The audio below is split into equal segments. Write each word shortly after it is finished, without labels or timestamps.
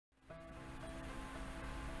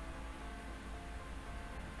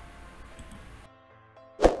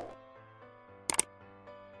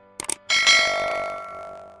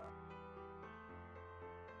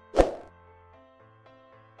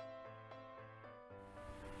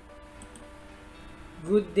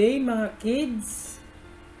Good day mga kids!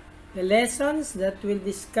 The lessons that we'll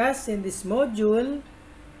discuss in this module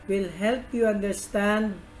will help you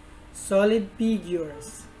understand solid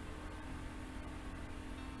figures.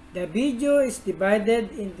 The video is divided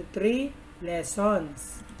into 3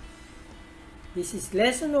 lessons. This is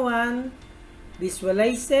lesson 1,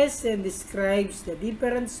 visualizes and describes the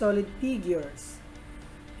different solid figures: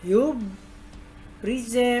 cube,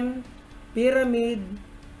 prism, pyramid,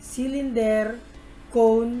 cylinder,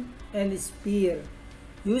 cone, and sphere,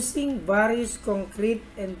 using various concrete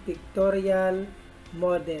and pictorial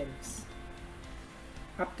models.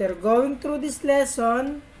 After going through this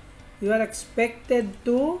lesson, you are expected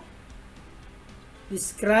to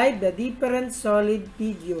describe the different solid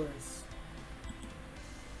figures.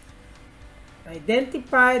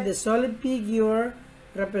 Identify the solid figure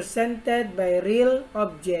represented by real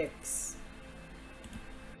objects.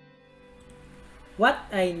 What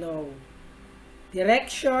I know.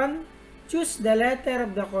 Direction: choose the letter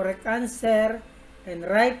of the correct answer and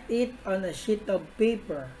write it on a sheet of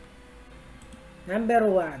paper. Number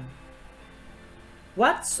 1.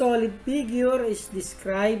 What solid figure is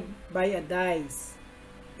described by a dice?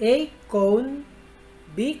 A. Cone,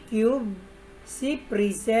 B. Cube, C.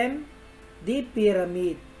 Prism, D.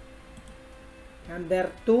 Pyramid.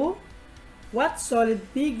 Number 2. What solid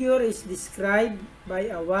figure is described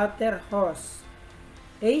by a water hose?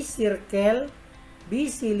 A. Circle, B.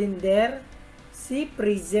 Cylinder, C.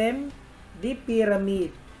 Prism, D.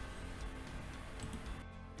 Pyramid.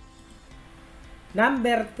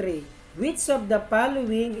 Number 3. Which of the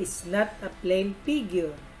following is not a plane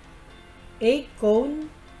figure? A. Cone,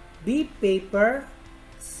 B. Paper,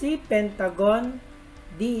 C. Pentagon,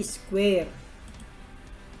 D. Square.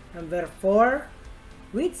 Number 4.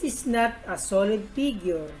 Which is not a solid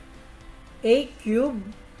figure? A. Cube,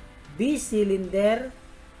 B. Cylinder,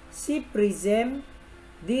 C. Prism,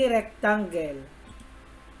 D. Rectangle.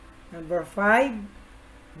 Number 5.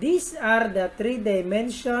 These are the 3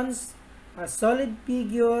 dimensions a solid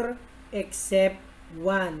figure except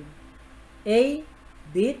 1. A.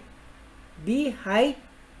 Width, B. Height,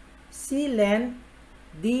 C. Length,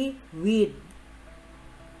 D. Width.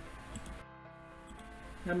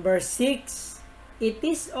 Number 6. It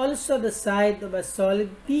is also the side of a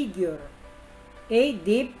solid figure. A.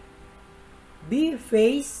 Depth, B.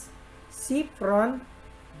 Face, C. Front,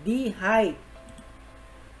 D. Height.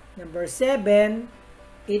 Number 7.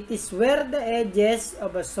 It is where the edges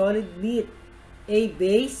of a solid meet. A.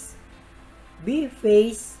 Base, B.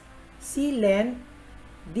 Face, C. Length,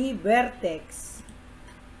 D. Vertex.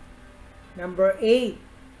 Number 8.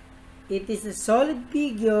 It is a solid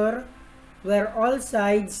figure where all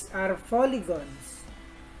sides are polygons.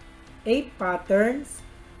 A. Patterns,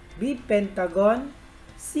 B. Pentagon,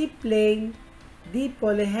 C. Plane, D.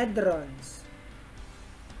 Polyhedrons.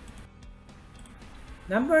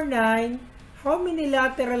 Number 9. How many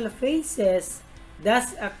lateral faces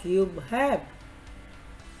does a cube have?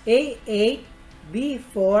 A. 8, B.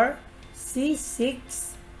 4, C.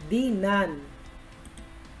 6, D. None.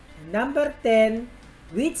 And number 10.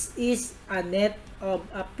 Which is a net of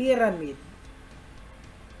a pyramid?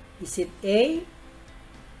 Is it A,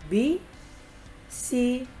 B,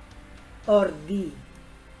 C, or D?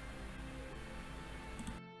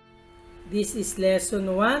 This is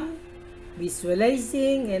lesson 1.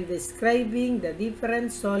 Visualizing and describing the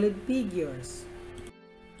different solid figures.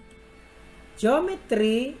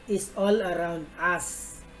 Geometry is all around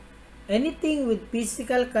us. Anything with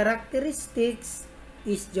physical characteristics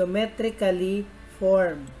is geometrically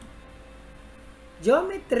formed.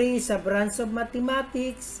 Geometry is a branch of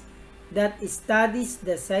mathematics that studies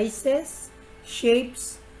the sizes,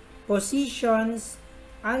 shapes, positions,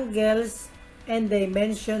 angles, and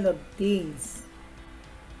dimension of things.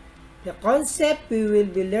 The concept we will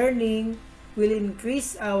be learning will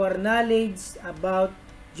increase our knowledge about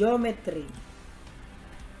geometry.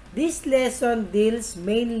 This lesson deals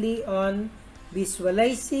mainly on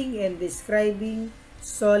visualizing and describing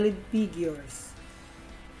solid figures.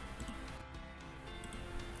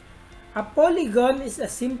 A polygon is a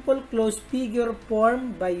simple closed figure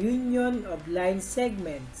formed by union of line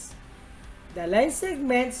segments. The line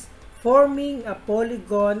segments forming a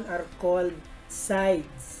polygon are called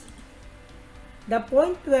sides. The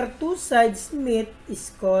point where two sides meet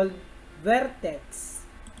is called vertex.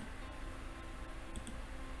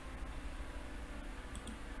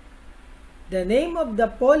 The name of the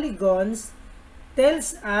polygons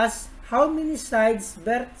tells us how many sides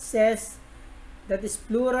vertices, that is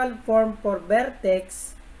plural form for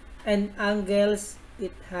vertex, and angles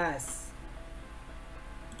it has.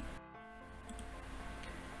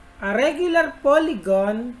 A regular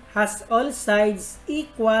polygon has all sides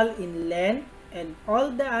equal in length and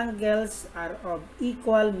all the angles are of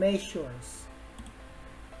equal measures.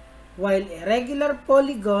 While irregular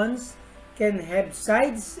polygons can have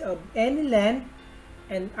sides of any length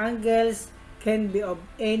and angles can be of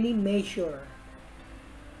any measure.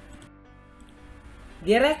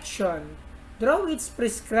 Direction. Draw its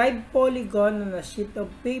prescribed polygon on a sheet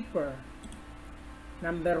of paper.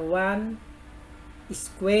 Number 1,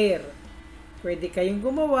 square. Pwede kayong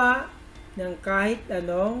gumawa ng kahit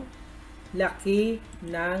anong laki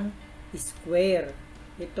ng square.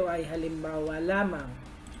 Ito ay halimbawa lamang.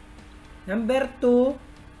 Number 2,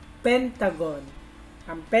 pentagon.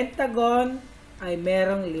 Ang pentagon ay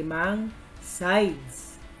merong 5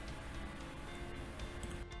 sides.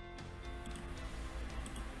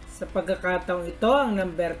 Sa pagkakataong ito, ang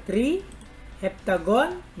number 3,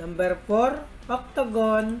 heptagon, number 4,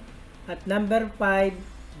 octagon, at number 5,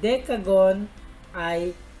 decagon,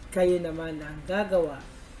 ay kayo naman ang gagawa.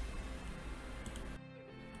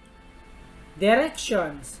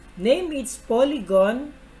 Directions. Name each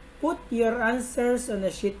polygon. Put your answers on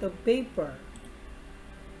a sheet of paper.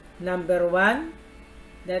 Number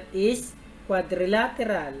 1, that is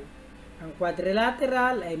quadrilateral. Ang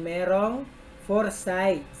quadrilateral ay merong 4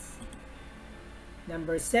 sides.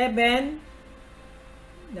 Number 7,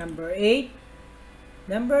 number 8,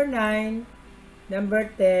 number 9, number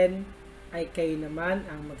 10 ay kayo naman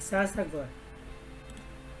ang magsasagot.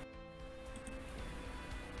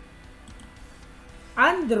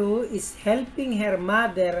 Andrew is helping her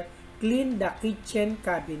mother clean the kitchen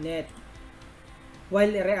cabinet.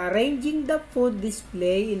 While rearranging the food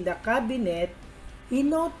display in the cabinet, he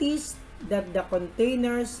noticed that the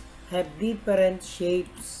containers have different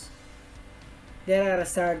shapes. There are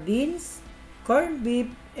sardines, corned beef,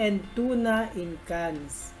 and tuna in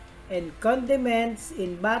cans, and condiments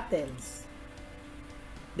in bottles.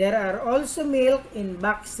 There are also milk in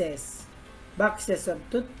boxes, boxes of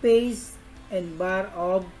toothpaste, and bar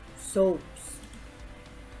of soaps.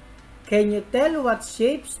 Can you tell what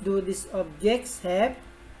shapes do these objects have?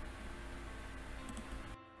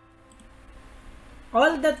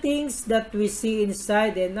 All the things that we see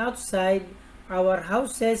inside and outside our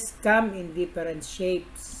houses come in different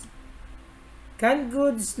shapes. Canned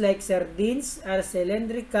goods like sardines are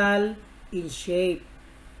cylindrical in shape.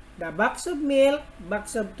 The box of milk,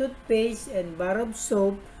 box of toothpaste, and bar of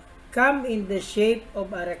soap come in the shape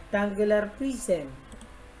of a rectangular prism.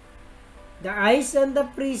 The eyes on the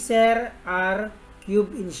freezer are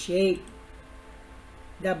cube in shape.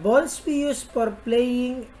 The balls we use for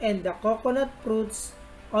playing and the coconut fruits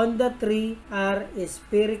on the tree are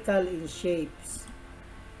spherical in shapes.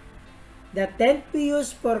 The tent we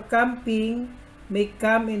use for camping may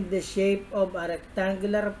come in the shape of a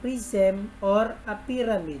rectangular prism or a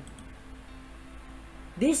pyramid.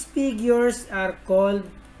 These figures are called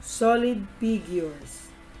solid figures.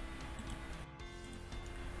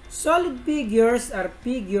 Solid figures are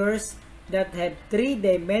figures that have 3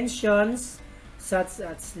 dimensions such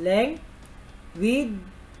as length, width,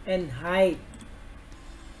 and height.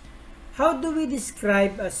 How do we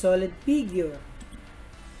describe a solid figure?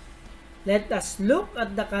 Let us look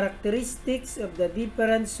at the characteristics of the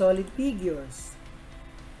different solid figures.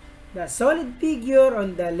 The solid figure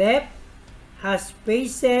on the left has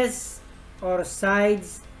faces or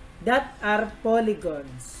sides that are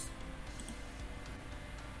polygons.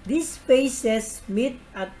 These faces meet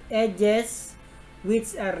at edges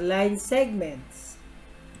which are line segments.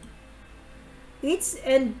 Each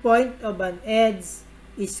endpoint of an edge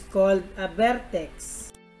is called a vertex.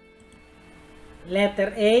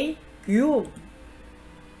 Letter A, cube.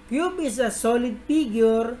 Cube is a solid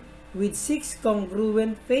figure with 6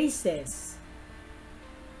 congruent faces.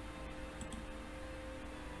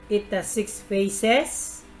 It has 6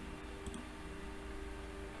 faces.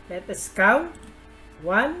 Let us count.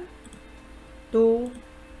 1, 2,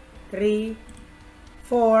 3,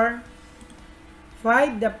 4,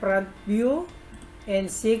 5 the front view, and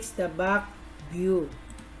 6 the back view.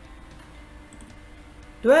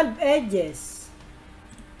 12 edges.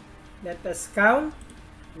 Let us count.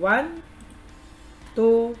 1,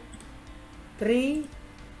 2, 3,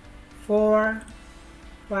 4,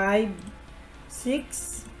 5,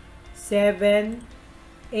 6, 7,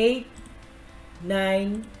 8,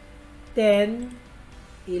 9, 10,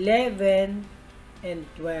 11, and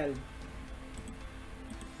 12.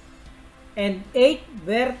 And 8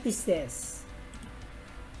 vertices.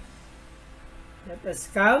 Let us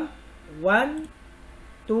count. 1,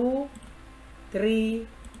 2, 3,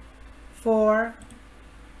 4,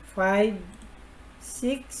 5,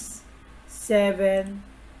 6, 7,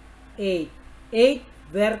 8. 8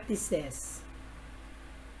 vertices.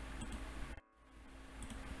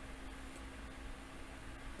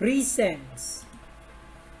 Prisms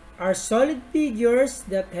are solid figures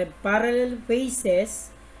that have parallel faces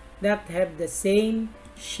that have the same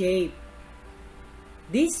shape.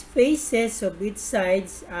 These faces of each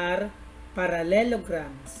sides are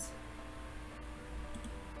parallelograms.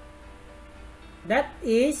 That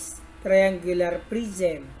is triangular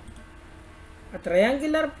prism. A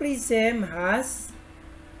triangular prism has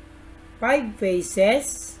 5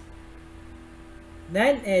 faces,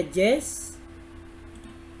 9 edges,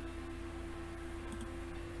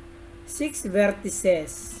 6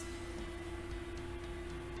 vertices.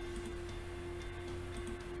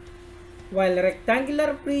 While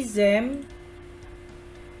rectangular prism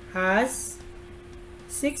has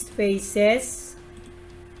 6 faces,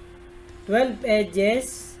 12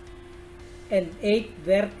 edges, and 8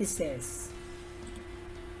 vertices.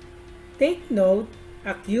 Take note,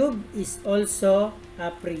 a cube is also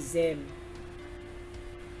a prism.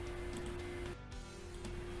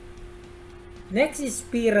 Next is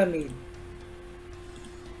pyramid.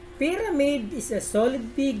 Pyramid is a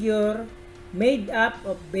solid figure made up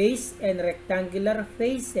of base and rectangular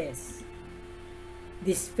faces.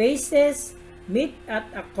 These faces meet at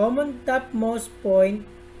a common topmost point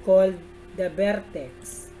called the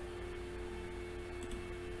vertex.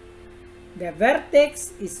 The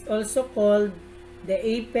vertex is also called the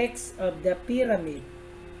apex of the pyramid.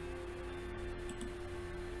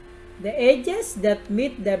 The edges that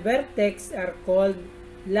meet the vertex are called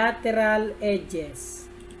lateral edges.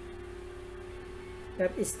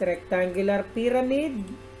 That is rectangular pyramid.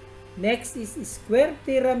 Next is square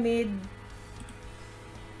pyramid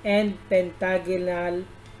and pentagonal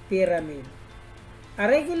pyramid. A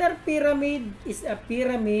regular pyramid is a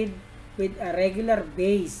pyramid with a regular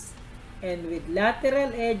base and with lateral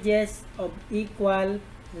edges of equal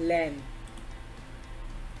length.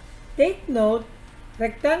 Take note,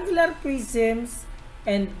 rectangular prisms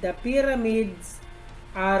and the pyramids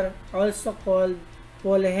are also called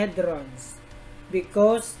polyhedrons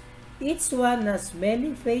because each one has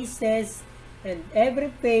many faces and every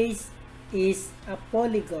face is a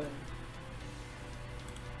polygon.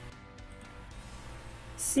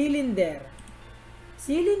 Cylinder.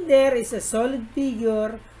 Cylinder is a solid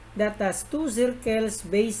figure that has 2 circles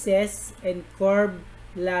bases and curved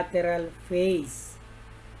lateral face.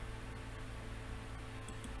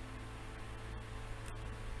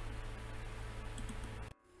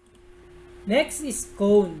 Next is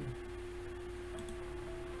cone.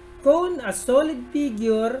 Cone, a solid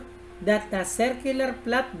figure that has circular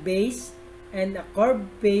flat base and a curved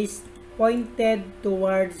face pointed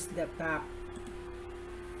towards the top.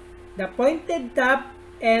 The pointed top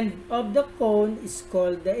end of the cone is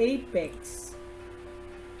called the apex.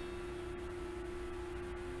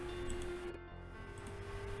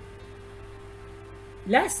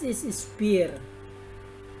 Last is sphere.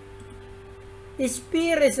 A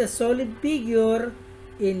sphere is a solid figure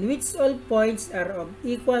in which all points are of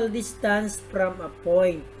equal distance from a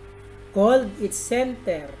point, called its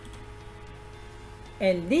center.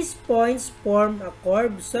 And these points form a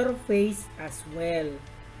curved surface as well.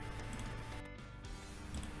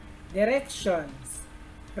 Directions.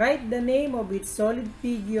 Write the name of its solid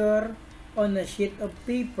figure on a sheet of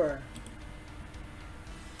paper.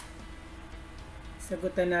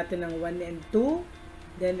 Sagutan natin ang 1 and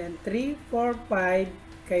 2, then ang 3, 4,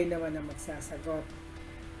 5, kayo naman ang magsasagot.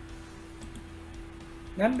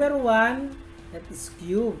 Number 1, that is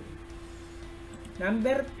cube.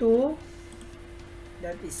 Number 2,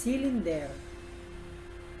 that is cylinder.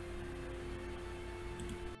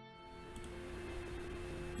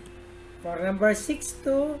 For number 6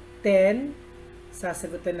 to 10,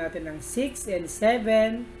 sasagutan natin ang 6 and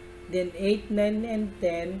 7, then 8, 9, and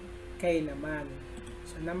 10, kayo naman.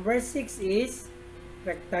 So number 6 is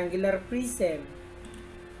rectangular prism.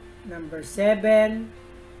 Number 7,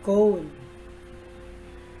 cone.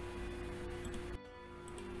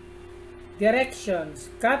 Directions.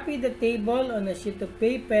 Copy the table on a sheet of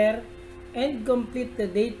paper and complete the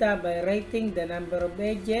data by writing the number of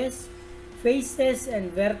edges, faces, and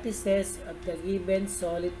vertices of the given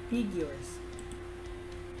solid figures.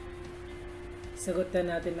 Sagutan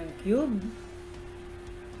natin ang cube.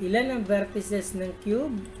 Ilan ang vertices ng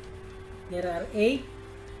cube? There are 8.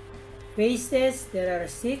 Faces, there are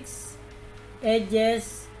 6.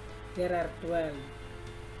 Edges, there are 12.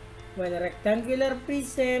 While a rectangular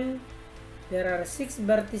prism, there are 6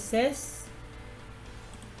 vertices,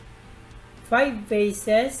 5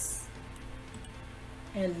 faces,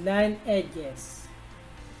 and 9 edges.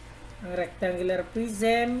 Ang rectangular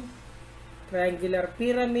prism, triangular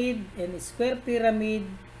pyramid, and square pyramid,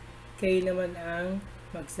 kayo naman ang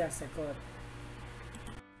magsasagot.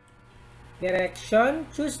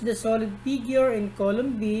 Direction, choose the solid figure in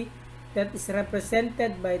column B that is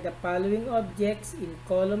represented by the following objects in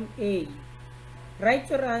column A.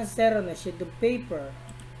 Write your answer on a sheet of paper.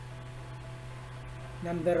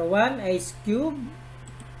 Number 1, ice cube,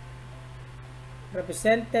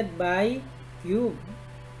 represented by cube.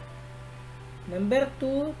 Number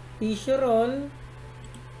 2, tissue roll,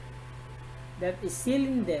 that is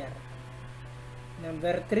cylinder.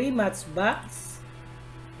 Number 3, matchbox,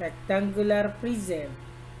 rectangular prism.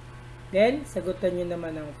 Then, sagutan nyo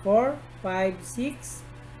naman ang 4, 5, 6,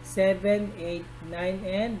 7, 8, 9,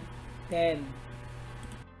 and 10.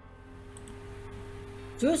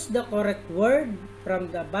 Choose the correct word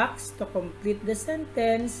from the box to complete the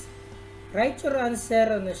sentence. Write your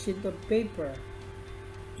answer on a sheet of paper.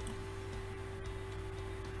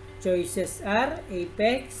 Choices are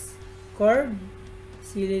apex, chord,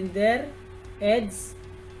 cylinder, edge,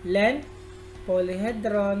 length,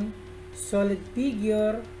 polyhedron, solid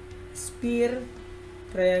figure, sphere,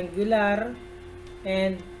 triangular,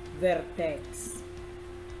 and vertex.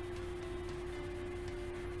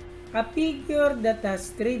 A figure that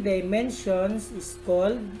has 3 dimensions is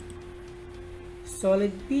called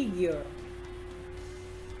solid figure.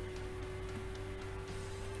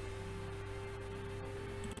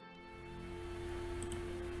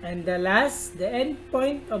 And the last, the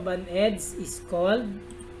endpoint of an edge is called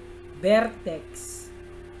vertex.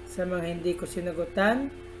 Sa mga hindi ko sinagutan,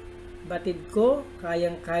 batid ko,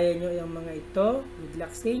 kayang-kaya nyo yung mga ito. Good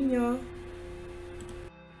luck sa inyo.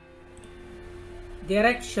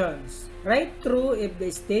 Directions. Write true if the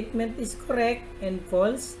statement is correct and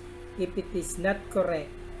false if it is not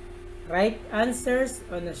correct. Write answers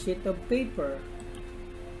on a sheet of paper.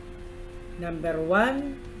 Number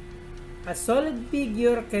 1, a solid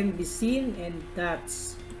figure can be seen and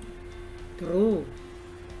touched. True.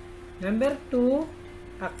 Number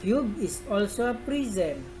 2, a cube is also a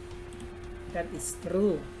prism. That is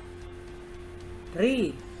true.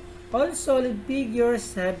 3, all solid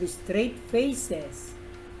figures have straight faces.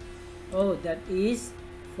 Oh, that is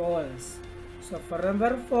false. So, for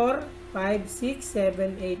number 4, 5, 6,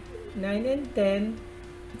 7, 8, 9, and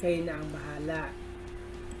 10, kayo na ang bahala.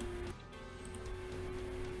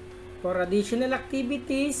 For additional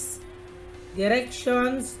activities,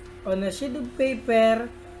 directions on a sheet of paper,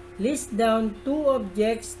 list down 2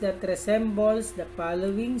 objects that resembles the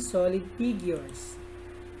following solid figures.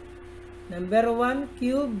 Number 1,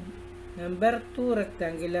 cube. Number 2,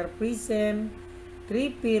 rectangular prism.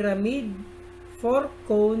 3, pyramid. 4,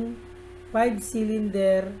 cone. 5,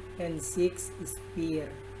 cylinder. And 6,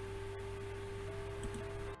 sphere.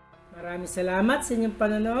 Maraming salamat sa inyong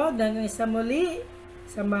panonood. Hanggang sa muli,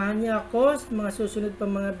 samahan niyo ako sa mga susunod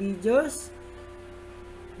pang mga videos.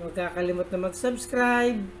 Huwag kakalimot na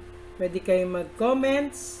mag-subscribe. Pwede kayong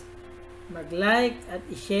mag-comments, mag-like, at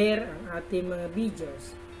i-share ang ating mga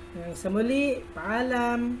videos. Hanggang sa muli,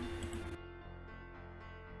 paalam!